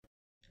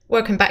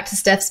Welcome back to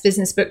Steph's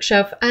Business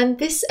Bookshelf and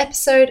this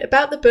episode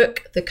about the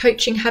book The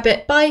Coaching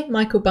Habit by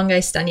Michael Bungay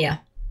Stanier.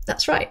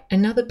 That's right,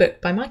 another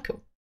book by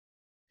Michael.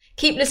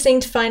 Keep listening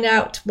to find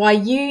out why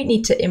you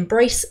need to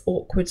embrace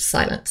awkward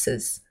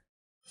silences.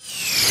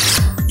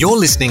 You're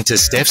listening to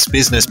Steph's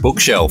Business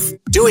Bookshelf,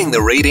 doing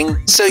the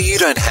reading so you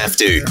don't have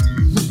to.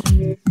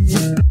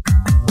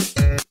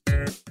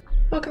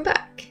 Welcome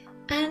back.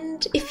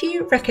 And if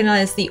you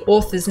recognise the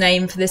author's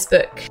name for this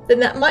book, then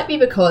that might be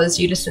because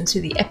you listened to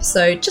the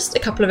episode just a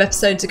couple of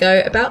episodes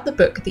ago about the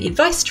book The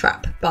Advice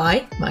Trap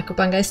by Michael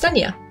Bungay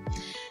Stanier.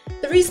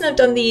 The reason I've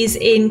done these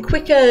in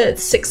quicker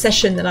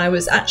succession than I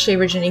was actually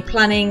originally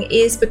planning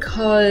is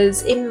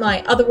because in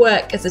my other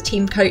work as a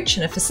team coach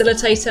and a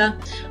facilitator,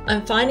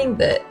 I'm finding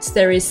that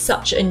there is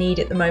such a need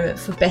at the moment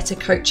for better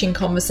coaching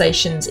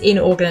conversations in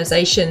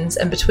organisations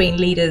and between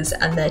leaders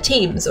and their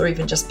teams, or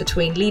even just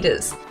between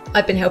leaders.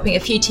 I've been helping a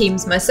few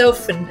teams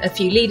myself and a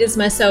few leaders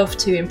myself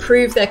to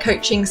improve their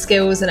coaching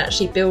skills and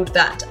actually build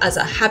that as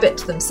a habit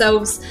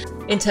themselves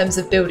in terms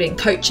of building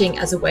coaching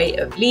as a way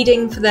of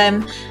leading for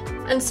them.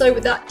 And so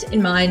with that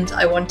in mind,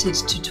 I wanted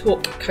to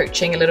talk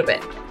coaching a little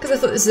bit because I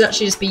thought this would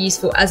actually just be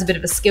useful as a bit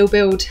of a skill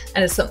build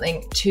and as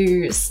something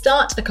to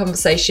start a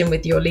conversation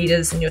with your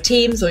leaders and your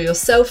teams or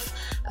yourself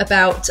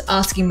about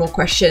asking more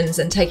questions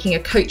and taking a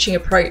coaching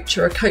approach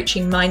or a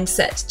coaching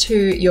mindset to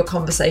your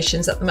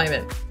conversations at the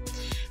moment.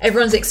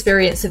 Everyone's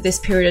experience of this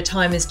period of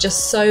time is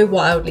just so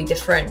wildly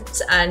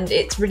different, and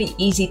it's really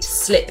easy to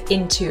slip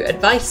into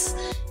advice.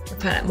 You can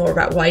find out more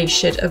about why you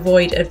should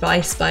avoid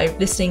advice by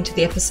listening to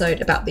the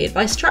episode about the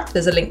advice trap.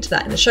 There's a link to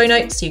that in the show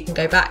notes, so you can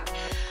go back.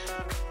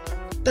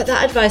 But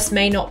that advice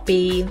may not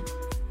be,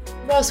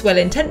 whilst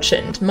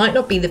well-intentioned, might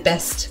not be the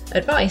best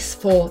advice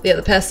for the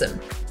other person.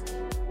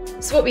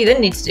 So what we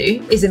then need to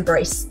do is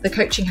embrace the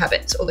coaching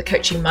habit or the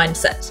coaching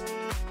mindset.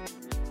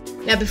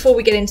 Now, before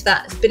we get into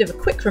that, as a bit of a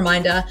quick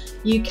reminder,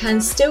 you can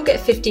still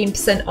get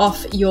 15%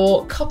 off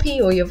your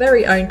copy or your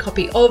very own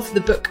copy of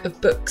the Book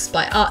of Books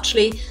by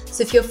Archly.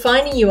 So if you're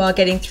finding you are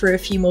getting through a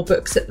few more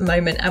books at the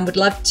moment and would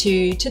love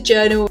to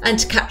journal and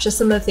to capture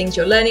some of the things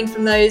you're learning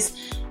from those,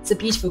 it's a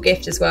beautiful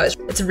gift as well.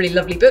 It's a really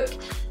lovely book.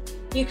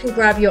 You can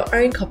grab your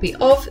own copy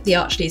of the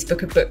Archly's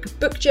Book of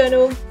book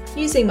journal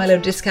using my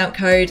little discount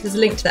code. There's a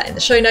link to that in the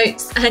show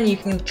notes, and you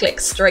can click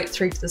straight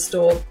through to the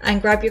store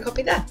and grab your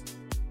copy there.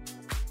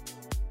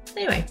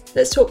 Anyway,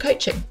 let's talk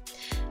coaching.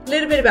 A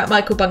little bit about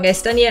Michael Bungay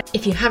Stanier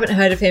if you haven't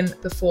heard of him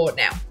before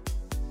now.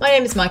 My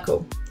name is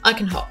Michael. I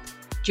can hop. Do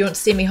you want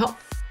to see me hop?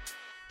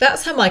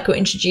 That's how Michael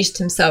introduced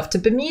himself to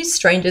bemused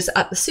strangers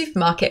at the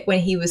supermarket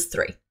when he was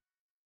 3.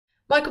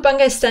 Michael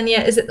Bungay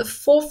Stanier is at the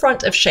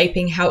forefront of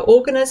shaping how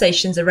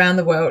organisations around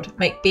the world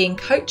make being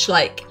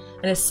coach-like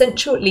an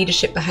essential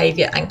leadership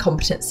behaviour and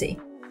competency.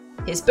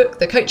 His book,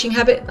 The Coaching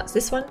Habit, that's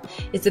this one,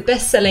 is the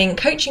best-selling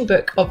coaching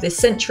book of this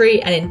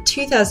century, and in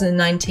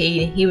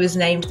 2019 he was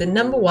named the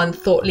 #1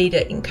 thought leader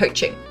in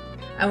coaching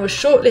and was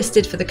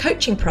shortlisted for the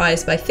Coaching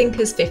Prize by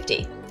Thinkers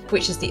 50,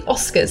 which is the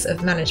Oscars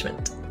of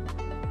management.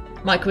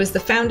 Michael is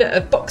the founder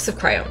of Box of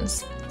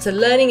Crayons. It's a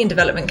learning and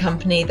development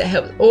company that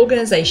helps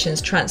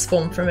organisations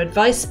transform from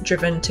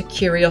advice-driven to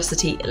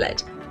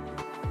curiosity-led.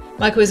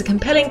 Michael is a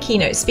compelling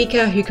keynote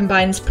speaker who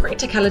combines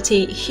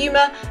practicality,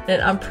 humour, and an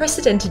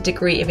unprecedented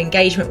degree of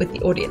engagement with the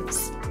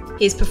audience.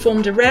 He has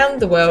performed around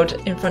the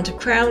world in front of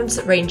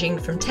crowds ranging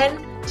from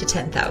 10 to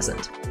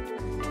 10,000.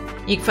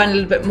 You can find a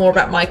little bit more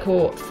about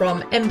Michael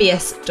from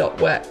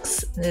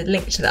mbs.works, and the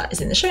link to that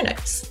is in the show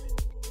notes.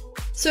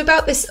 So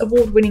about this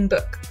award-winning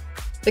book.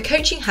 The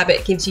Coaching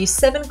Habit gives you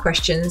 7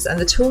 questions and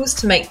the tools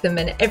to make them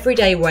an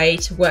everyday way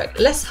to work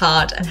less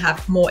hard and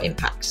have more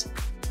impact.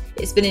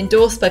 It's been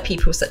endorsed by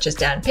people such as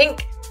Dan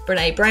Pink,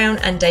 Brené Brown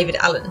and David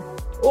Allen,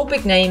 all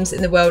big names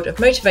in the world of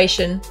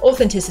motivation,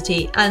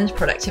 authenticity and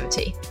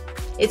productivity.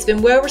 It's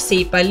been well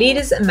received by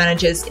leaders and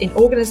managers in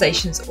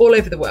organisations all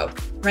over the world,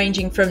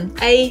 ranging from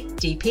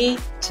ADP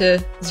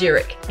to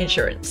Zurich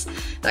Insurance.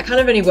 That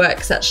kind of only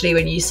works actually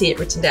when you see it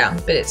written down,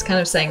 but it's kind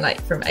of saying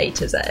like from A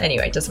to Z.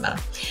 Anyway, it doesn't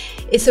matter.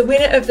 It's a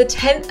winner of the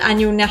 10th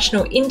Annual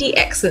National Indie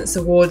Excellence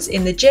Awards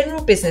in the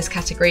General Business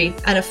category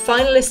and a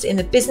finalist in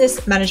the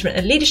Business Management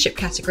and Leadership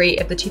category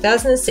of the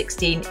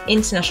 2016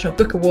 International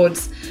Book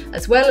Awards,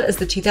 as well as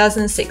the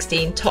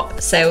 2016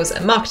 Top Sales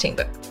and Marketing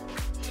Book.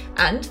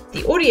 And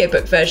the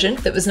audiobook version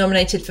that was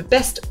nominated for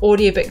Best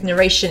Audiobook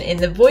Narration in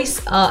the Voice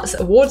Arts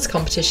Awards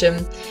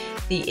competition,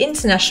 the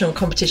international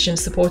competition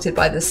supported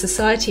by the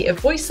Society of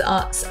Voice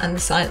Arts and the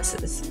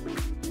Sciences.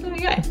 There we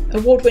go.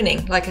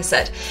 Award-winning, like I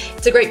said.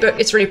 It's a great book.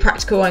 It's really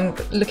practical. I'm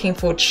looking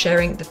forward to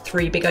sharing the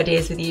 3 big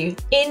ideas with you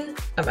in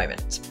a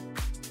moment.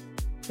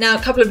 Now,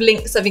 a couple of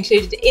links I've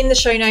included in the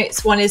show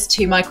notes. One is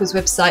to Michael's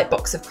website,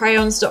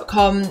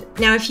 boxofcrayons.com.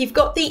 Now, if you've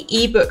got the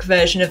ebook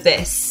version of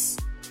this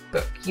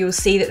book, you'll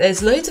see that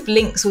there's loads of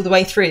links all the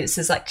way through. It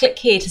says like, click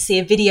here to see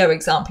a video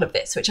example of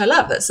this, which I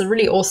love. That's a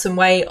really awesome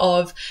way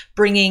of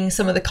bringing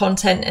some of the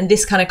content and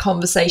this kind of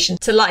conversation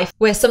to life,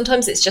 where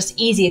sometimes it's just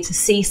easier to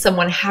see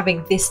someone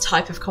having this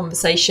type of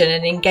conversation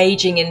and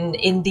engaging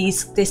in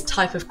this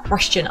type of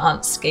question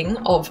asking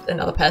of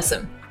another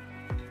person.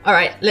 All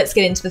right, let's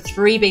get into the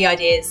 3 big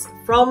ideas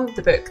from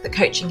the book, The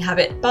Coaching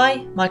Habit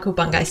by Michael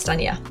Bungay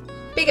Stanier.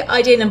 Big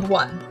idea number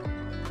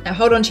 1. Now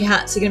hold on to your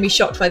hats, you're going to be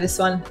shocked by this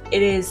one.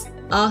 It is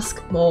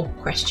ask more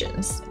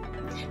questions.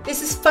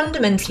 This is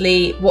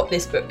fundamentally what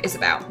this book is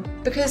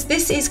about, because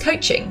this is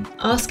coaching,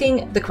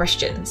 asking the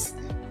questions.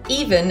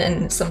 Even,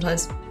 and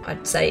sometimes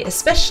I'd say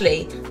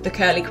especially, the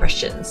curly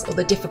questions, or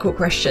the difficult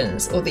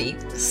questions, or the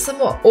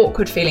somewhat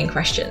awkward feeling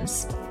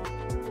questions.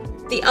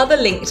 The other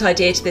linked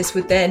idea to this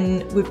would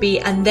be,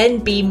 and then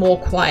be more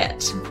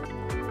quiet.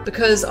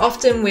 Because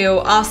often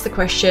we'll ask the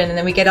question and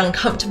then we get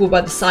uncomfortable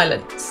by the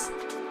silence.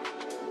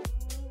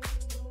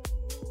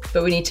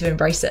 But we need to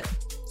embrace it.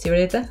 See what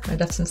I did there? I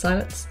left some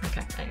silence.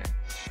 Okay, anyway.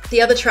 The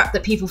other trap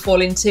that people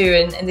fall into,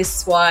 and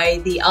this is why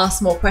the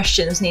ask more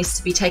questions needs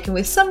to be taken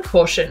with some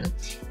caution,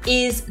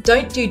 is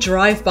don't do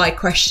drive-by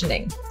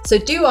questioning. So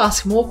do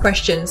ask more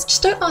questions,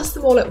 just don't ask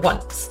them all at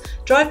once.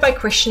 Drive-by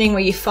questioning,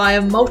 where you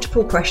fire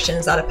multiple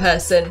questions at a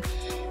person,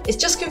 it's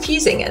just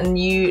confusing and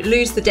you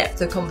lose the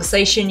depth of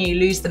conversation, you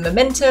lose the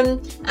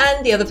momentum,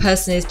 and the other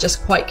person is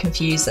just quite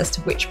confused as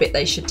to which bit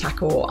they should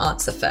tackle or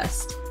answer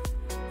first.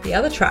 The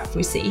other trap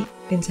we see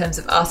in terms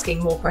of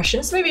asking more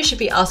questions, maybe you should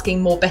be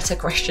asking more better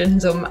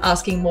questions or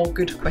asking more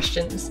good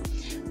questions,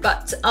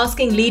 but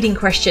asking leading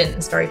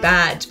questions, very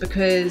bad,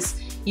 because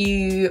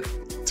you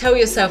tell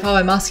yourself, oh,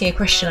 I'm asking a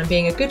question, I'm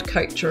being a good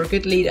coach or a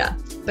good leader.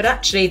 But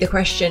actually the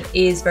question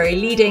is very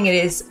leading. It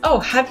is, oh,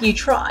 have you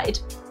tried?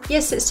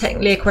 Yes, it's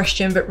technically a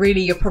question, but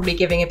really you're probably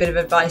giving a bit of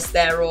advice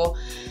there, or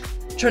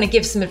trying to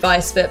give some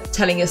advice, but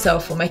telling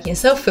yourself or making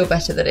yourself feel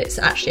better that it's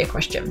actually a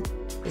question.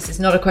 This is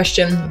not a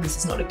question. This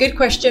is not a good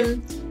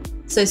question.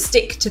 So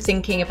stick to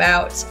thinking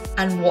about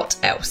and what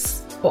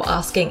else, or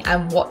asking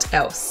and what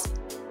else.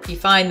 If you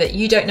find that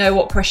you don't know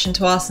what question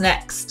to ask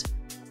next,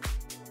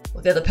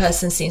 or the other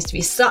person seems to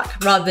be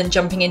stuck, rather than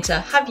jumping into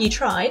have you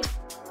tried,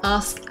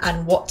 ask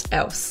and what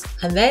else,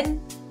 and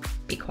then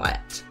be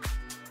quiet.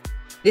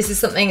 This is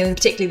something, and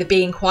particularly the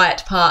being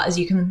quiet part, as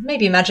you can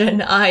maybe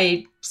imagine,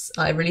 I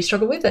really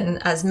struggle with,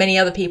 and as many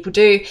other people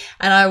do,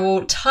 and I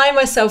will tie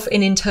myself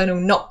in internal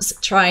knots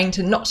trying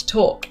to not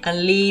talk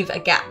and leave a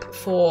gap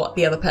for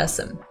the other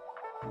person.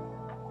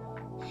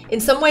 In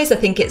some ways, I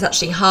think it's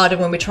actually harder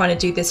when we're trying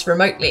to do this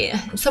remotely.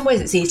 In some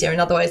ways it's easier, in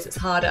other ways it's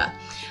harder.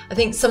 I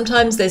think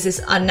sometimes there's this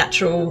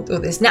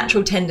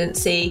natural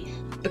tendency,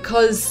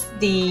 because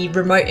the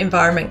remote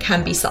environment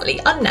can be slightly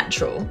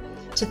unnatural,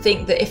 to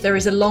think that if there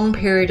is a long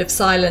period of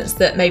silence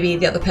that maybe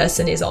the other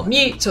person is on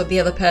mute, or the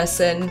other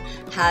person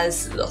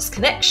has lost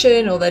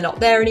connection, or they're not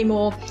there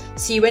anymore.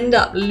 So you end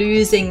up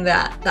losing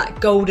that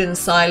golden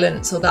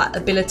silence, or that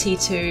ability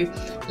to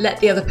let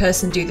the other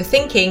person do the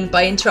thinking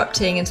by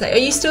interrupting and say, are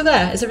you still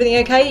there? Is everything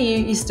okay?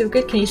 You still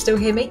good? Can you still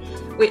hear me?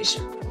 Which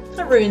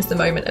kind of ruins the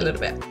moment a little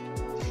bit.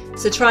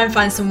 So try and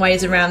find some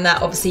ways around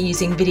that. Obviously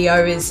using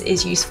video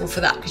is useful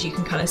for that, because you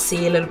can kind of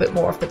see a little bit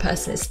more if the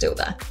person is still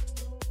there.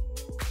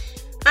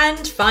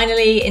 And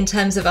finally, in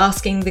terms of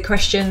asking the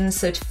questions,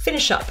 so to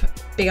finish up,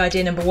 big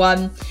idea number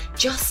 1,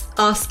 just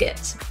ask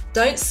it.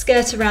 Don't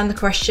skirt around the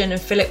question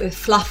and fill it with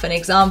fluff and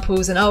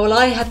examples and, oh, well,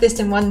 I had this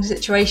in one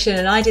situation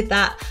and I did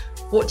that.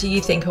 What do you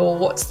think? Or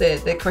what's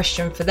the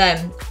question for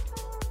them?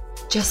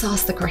 Just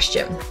ask the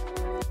question.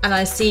 And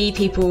I see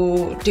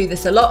people do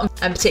this a lot,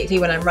 and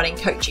particularly when I'm running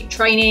coaching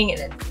training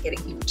and then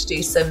getting people to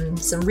do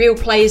some real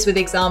plays with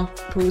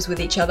examples with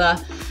each other.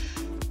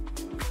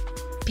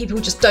 People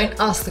just don't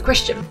ask the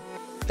question.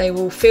 They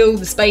will fill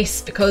the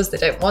space because they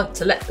don't want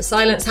to let the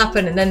silence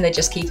happen, and then they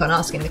just keep on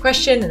asking the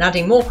question and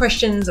adding more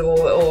questions,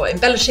 or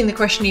embellishing the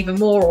question even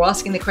more, or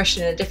asking the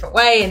question in a different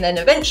way, and then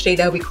eventually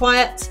they'll be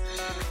quiet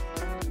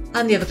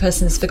and the other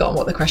person has forgotten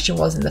what the question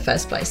was in the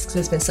first place because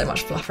there's been so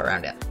much fluff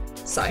around it.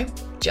 So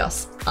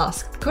just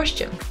ask the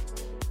question.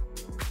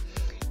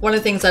 One of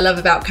the things I love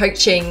about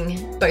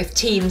coaching both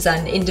teams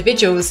and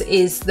individuals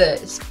is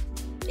that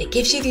it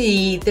gives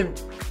you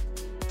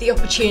the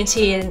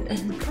opportunity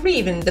and probably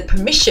even the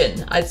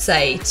permission, I'd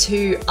say,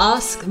 to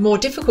ask more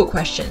difficult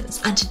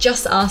questions and to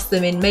just ask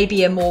them in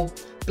maybe a more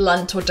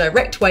blunt or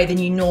direct way than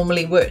you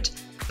normally would,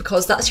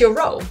 because that's your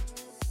role.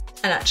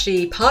 And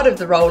actually part of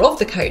the role of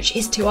the coach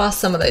is to ask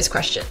some of those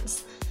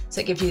questions.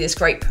 So it gives you this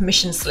great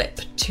permission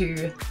slip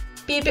to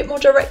be a bit more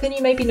direct than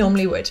you maybe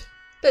normally would,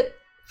 but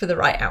for the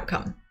right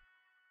outcome.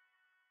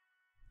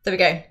 There we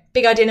go.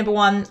 Big idea number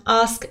 1,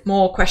 ask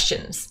more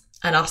questions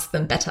and ask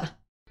them better.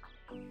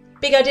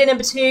 Big idea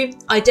number 2,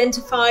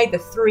 identify the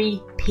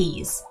 3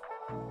 Ps.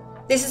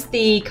 This is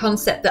the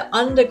concept that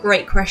under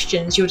great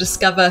questions, you'll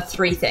discover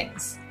 3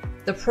 things.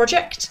 The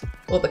project,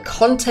 or the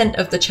content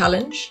of the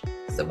challenge,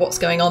 so what's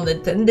going on, the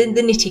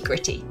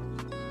nitty-gritty.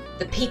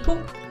 The people,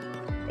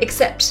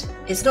 except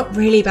it's not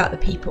really about the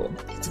people,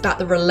 it's about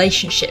the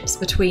relationships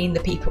between the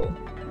people.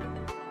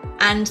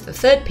 And the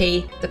 3rd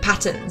P, the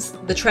patterns,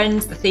 the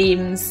trends, the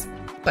themes,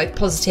 both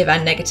positive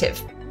and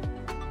negative.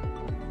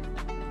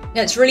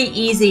 Now, it's really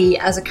easy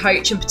as a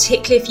coach, and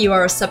particularly if you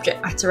are a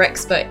subject matter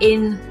expert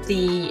in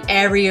the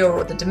area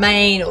or the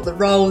domain or the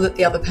role that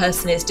the other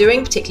person is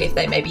doing, particularly if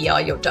they maybe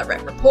are your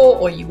direct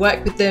report or you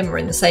work with them or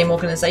in the same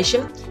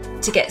organization,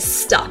 to get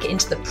stuck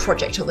into the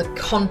project or the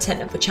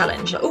content of the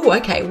challenge. Like, oh,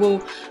 okay, well,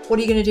 what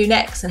are you going to do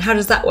next? And how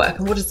does that work?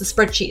 And what does the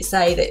spreadsheet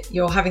say that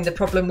you're having the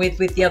problem with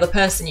the other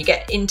person? You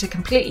get into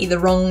completely the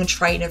wrong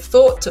train of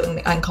thought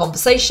and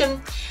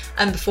conversation.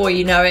 And before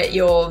you know it,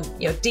 you're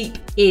deep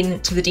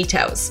into the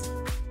details.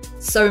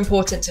 So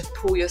important to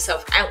pull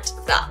yourself out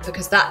of that,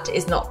 because that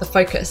is not the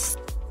focus.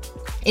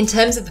 In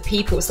terms of the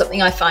people,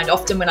 something I find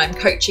often when I'm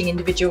coaching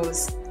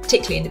individuals,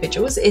 particularly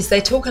individuals, is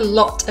they talk a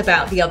lot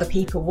about the other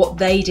people, what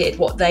they did,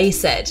 what they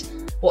said,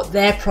 what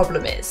their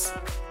problem is.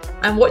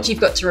 And what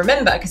you've got to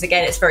remember, because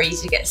again, it's very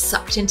easy to get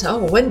sucked into,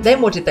 then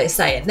what did they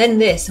say? And then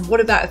this, and what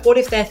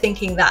if they're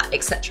thinking that,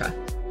 etc.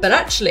 But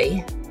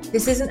actually,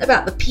 this isn't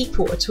about the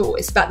people at all.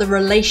 It's about the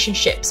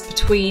relationships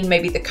between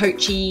maybe the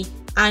coachee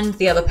and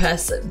the other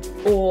person,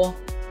 or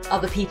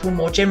other people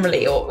more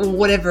generally, or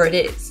whatever it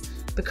is,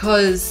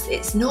 because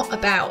it's not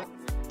about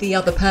the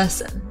other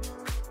person.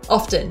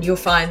 Often you'll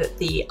find that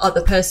the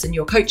other person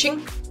you're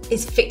coaching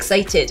is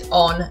fixated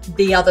on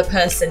the other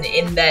person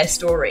in their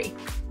story,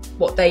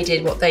 what they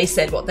did, what they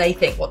said, what they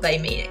think, what they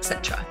mean,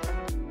 etc.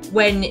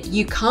 When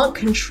you can't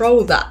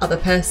control that other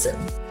person.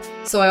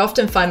 So I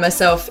often find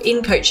myself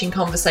in coaching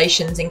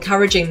conversations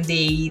encouraging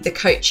the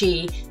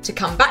coachee to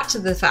come back to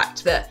the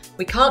fact that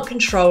we can't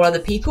control other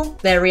people,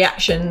 their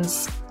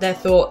reactions, their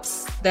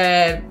thoughts,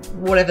 their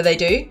whatever they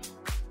do,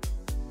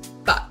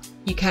 but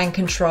you can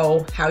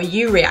control how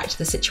you react to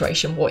the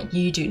situation, what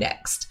you do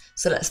next.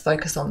 So let's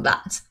focus on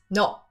that,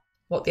 not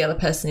what the other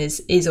person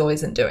is or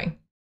isn't doing.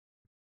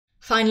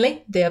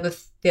 Finally, the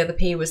other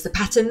P was the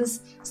patterns,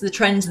 so the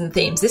trends and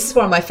themes. This is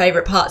one of my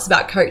favourite parts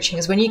about coaching,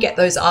 is when you get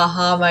those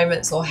aha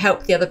moments, or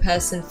help the other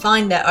person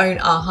find their own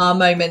aha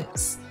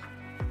moments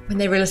when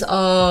they realise,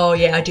 oh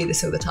yeah, I do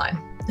this all the time.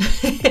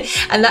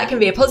 And that can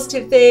be a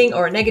positive thing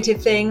or a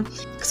negative thing,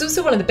 because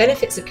also one of the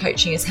benefits of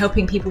coaching is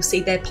helping people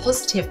see their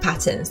positive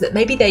patterns that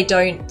maybe they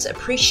don't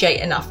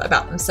appreciate enough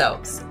about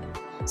themselves.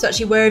 So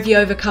actually, where have you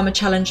overcome a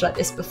challenge like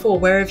this before?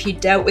 Where have you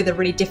dealt with a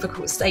really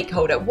difficult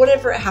stakeholder,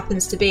 whatever it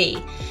happens to be,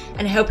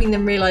 and helping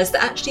them realise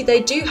that actually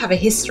they do have a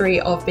history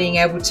of being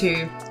able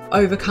to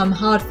overcome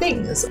hard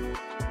things.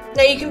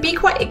 Now, you can be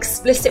quite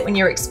explicit when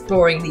you're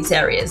exploring these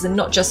areas and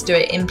not just do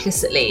it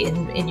implicitly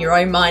in your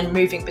own mind,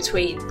 moving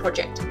between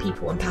project and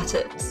people and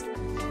patterns.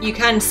 You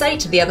can say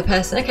to the other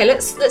person, okay,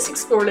 let's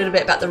explore a little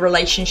bit about the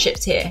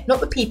relationships here,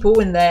 not the people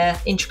and their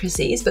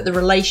intricacies, but the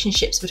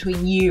relationships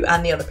between you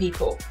and the other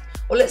people.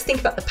 Or let's think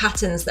about the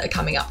patterns that are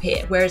coming up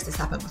here. Where has this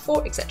happened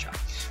before, etc.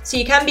 So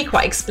you can be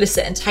quite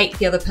explicit and take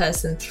the other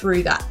person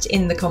through that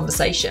in the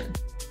conversation.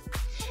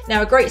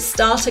 Now, a great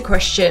starter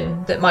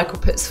question that Michael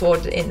puts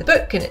forward in the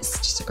book, and it's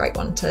just a great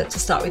one to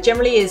start with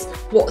generally, is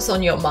what's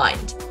on your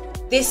mind?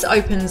 This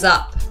opens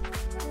up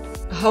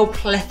a whole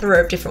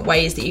plethora of different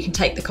ways that you can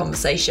take the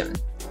conversation.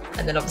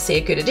 And then obviously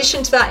a good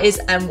addition to that is,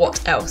 and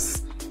what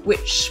else?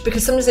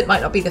 Because sometimes it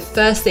might not be the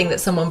first thing that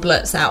someone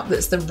blurts out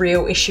that's the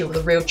real issue or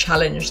the real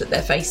challenge that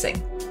they're facing.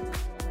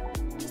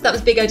 So that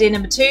was big idea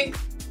number 2,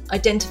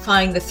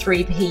 identifying the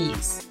 3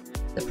 Ps: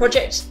 the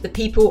project, the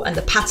people, and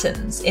the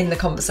patterns in the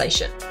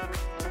conversation.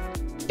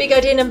 Big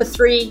idea number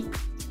 3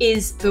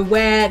 is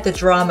beware the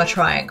drama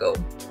triangle.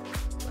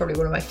 Probably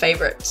one of my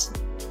favourite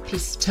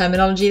pieces of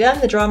terminology there,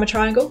 the drama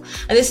triangle.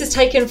 And this is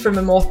taken from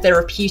a more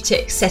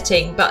therapeutic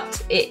setting,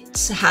 but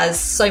it has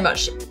so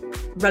much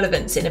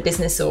relevance in a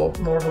business or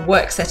more of a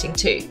work setting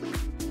too,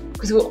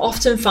 because we'll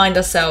often find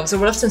ourselves, or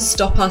we'll often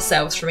stop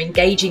ourselves from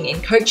engaging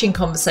in coaching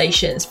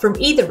conversations from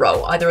either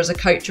role, either as a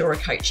coach or a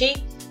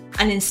coachee,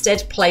 and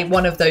instead play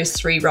one of those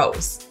 3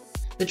 roles.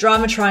 The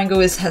drama triangle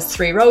has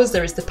 3 roles.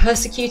 There is the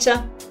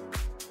persecutor,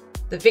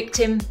 the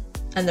victim,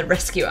 and the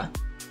rescuer,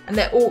 and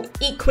they're all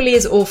equally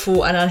as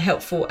awful and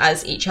unhelpful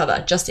as each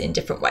other, just in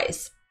different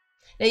ways.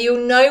 Now,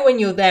 you'll know when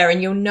you're there,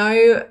 and you'll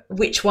know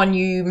which one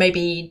you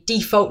maybe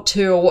default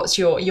to, or what's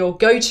your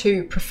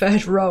go-to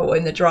preferred role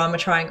in the drama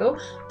triangle,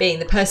 being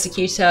the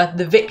persecutor,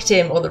 the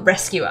victim, or the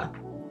rescuer.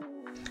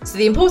 So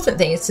the important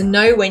thing is to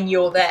know when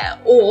you're there,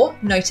 or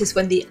notice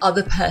when the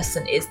other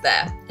person is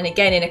there. And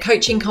again, in a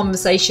coaching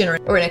conversation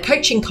or in a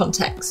coaching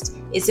context,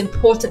 it's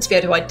important to be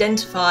able to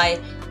identify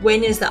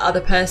when is that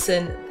other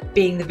person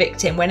being the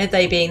victim, when are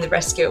they being the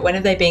rescuer, when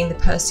are they being the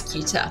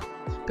persecutor,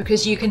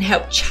 because you can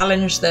help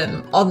challenge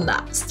them on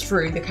that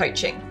through the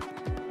coaching.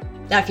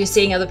 Now, if you're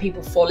seeing other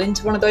people fall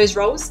into one of those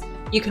roles,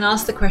 you can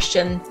ask the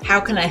question, how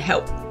can I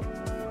help?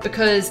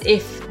 Because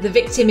if the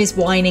victim is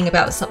whining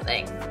about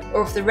something,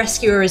 or if the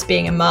rescuer is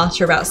being a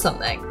martyr about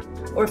something,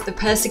 or if the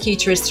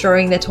persecutor is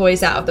throwing their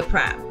toys out of the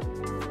pram,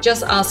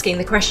 just asking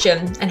the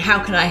question, and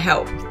how can I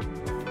help,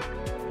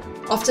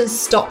 often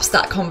stops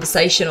that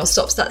conversation, or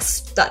stops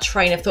that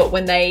train of thought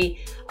when they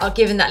are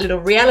given that little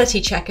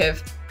reality check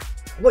of,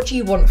 what do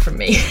you want from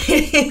me?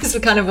 Is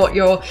kind of what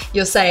you're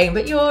saying,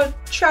 but you're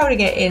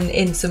shrouding it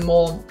in some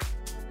more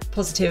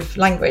positive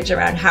language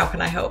around how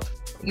can I help.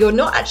 you're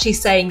not actually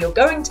saying you're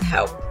going to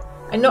help,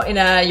 and not in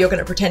a you're going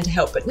to pretend to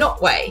help but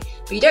not way,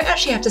 but you don't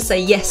actually have to say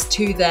yes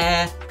to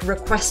their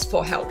request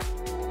for help.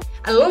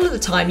 And a lot of the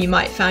time you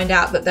might find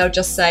out that they'll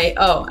just say,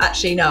 oh,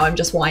 actually, no, I'm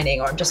just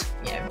whining, or I'm just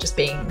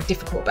being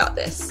difficult about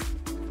this.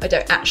 I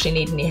don't actually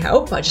need any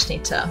help. I just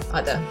need to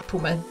either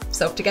pull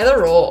myself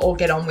together or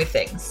get on with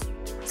things.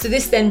 So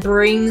this then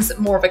brings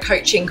more of a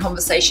coaching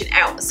conversation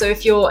out. So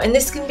if you're, and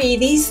this can be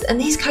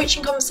these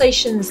coaching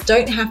conversations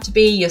don't have to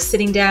be you're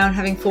sitting down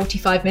having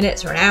 45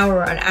 minutes or an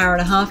hour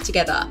and a half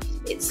together.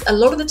 It's a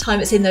lot of the time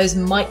it's in those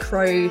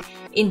micro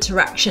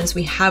interactions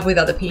we have with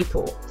other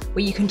people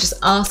where you can just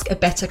ask a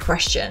better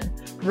question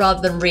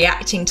rather than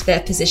reacting to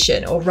their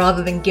position, or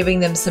rather than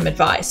giving them some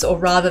advice, or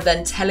rather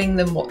than telling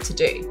them what to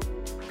do.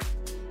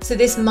 So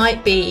this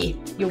might be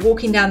you're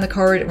walking down the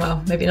corridor,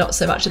 well, maybe not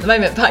so much at the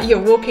moment, but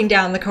you're walking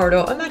down the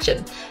corridor,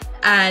 imagine,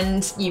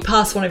 and you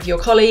pass one of your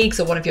colleagues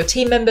or one of your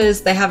team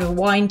members, they have a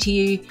whine to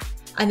you,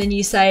 and then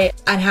you say,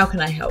 and how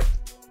can I help?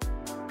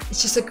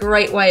 It's just a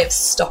great way of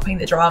stopping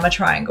the drama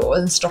triangle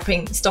and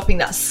stopping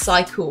that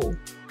cycle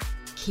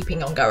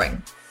keeping on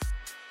going.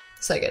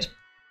 So good.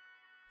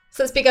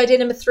 So that's big idea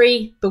number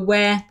 3,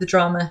 beware the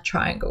drama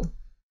triangle.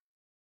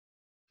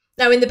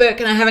 Now in the book,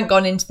 and I haven't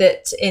gone into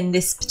it in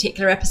this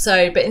particular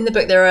episode, but in the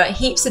book there are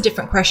heaps of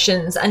different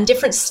questions and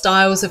different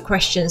styles of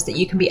questions that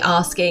you can be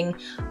asking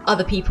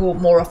other people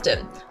more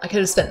often. I could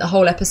have spent the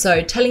whole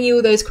episode telling you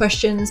all those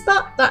questions,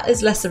 but that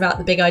is less about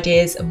the big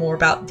ideas and more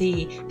about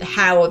the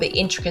how or the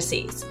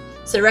intricacies.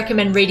 So I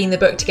recommend reading the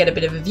book to get a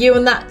bit of a view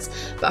on that,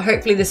 but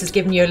hopefully this has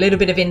given you a little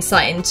bit of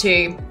insight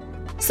into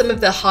some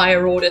of the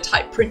higher order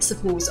type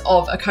principles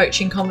of a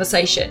coaching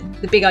conversation.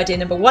 The big idea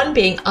number 1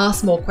 being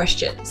ask more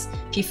questions.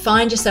 If you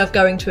find yourself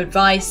going to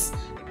advice,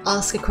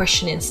 ask a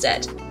question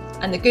instead.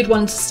 And the good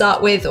one to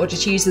start with, or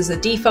just use as a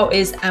default,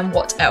 is and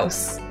what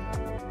else?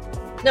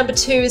 Number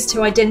 2 is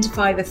to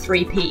identify the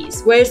 3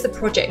 Ps. Where's the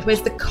project?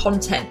 Where's the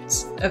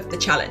content of the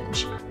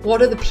challenge?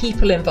 What are the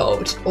people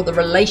involved, or the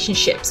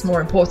relationships more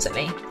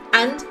importantly?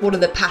 And what are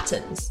the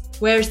patterns?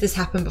 Where has this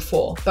happened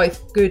before,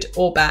 both good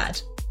or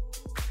bad?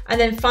 And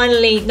then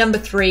finally, number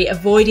 3,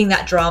 avoiding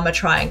that drama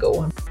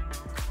triangle.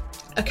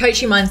 A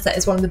coaching mindset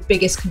is one of the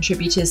biggest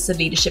contributors to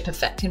leadership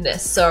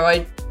effectiveness. So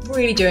I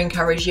really do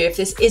encourage you, if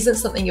this isn't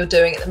something you're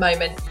doing at the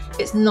moment, if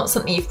it's not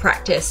something you've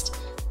practiced,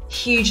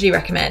 hugely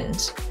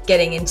recommend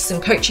getting into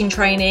some coaching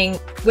training,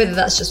 whether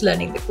that's just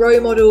learning the GROW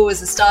model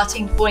as a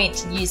starting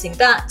point and using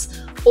that,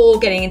 or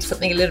getting into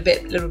something a little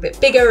bit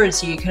bigger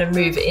as you kind of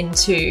move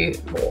into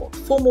more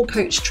formal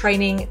coach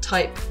training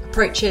type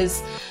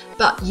approaches.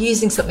 But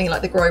using something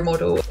like the GROW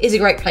model is a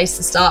great place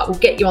to start, will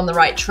get you on the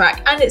right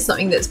track, and it's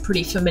something that's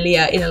pretty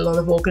familiar in a lot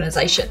of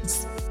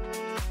organizations.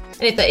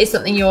 And if that is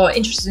something you're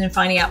interested in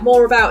finding out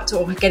more about,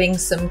 or getting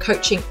some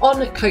coaching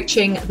on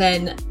coaching,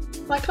 then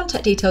my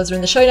contact details are in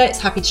the show notes.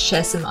 Happy to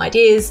share some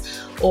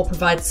ideas or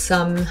provide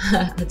some,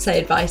 I'd say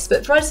advice,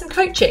 but provide some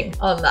coaching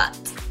on that.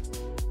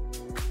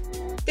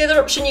 The other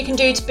option you can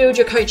do to build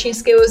your coaching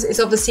skills is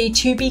obviously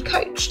to be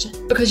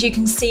coached, because you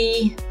can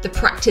see the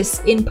practice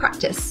in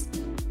practice.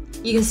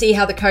 You can see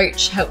how the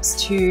coach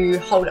helps to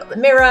hold up the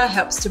mirror,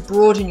 helps to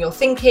broaden your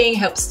thinking,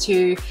 helps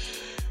you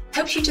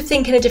to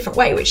think in a different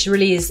way, which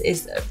really is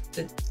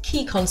the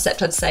key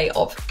concept, I'd say,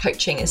 of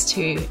coaching, is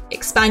to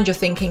expand your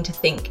thinking to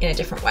think in a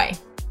different way.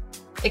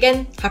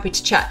 Again, happy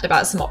to chat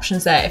about some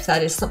options there if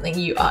that is something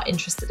you are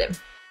interested in.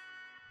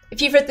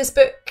 If you've read this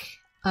book,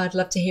 I'd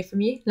love to hear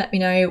from you. Let me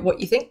know what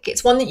you think.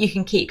 It's one that you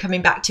can keep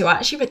coming back to. I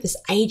actually read this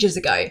ages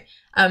ago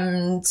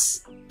and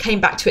came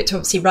back to it to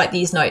obviously write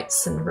these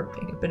notes and a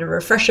bit of a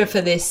refresher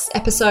for this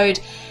episode.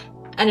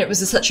 And it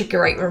was such a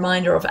great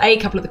reminder of a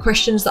couple of the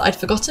questions that I'd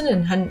forgotten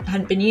and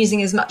hadn't been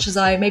using as much as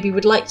I maybe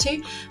would like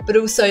to, but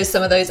also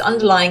some of those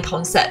underlying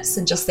concepts,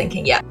 and just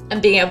thinking,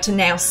 and being able to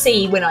now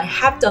see when I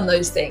have done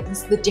those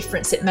things, the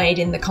difference it made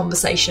in the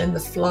conversation, the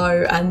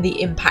flow, and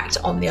the impact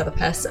on the other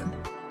person.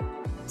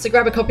 So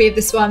grab a copy of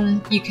this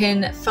one. You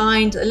can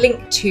find a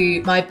link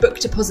to my book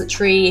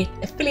depository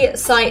affiliate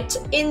site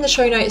in the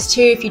show notes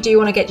too, if you do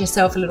want to get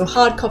yourself a little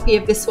hard copy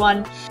of this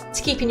one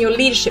to keep in your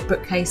leadership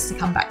bookcase to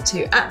come back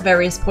to at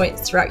various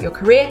points throughout your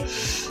career.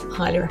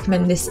 Highly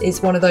recommend. This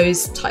is one of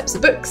those types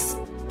of books.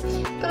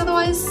 But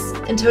otherwise,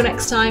 until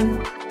next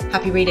time,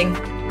 happy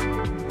reading.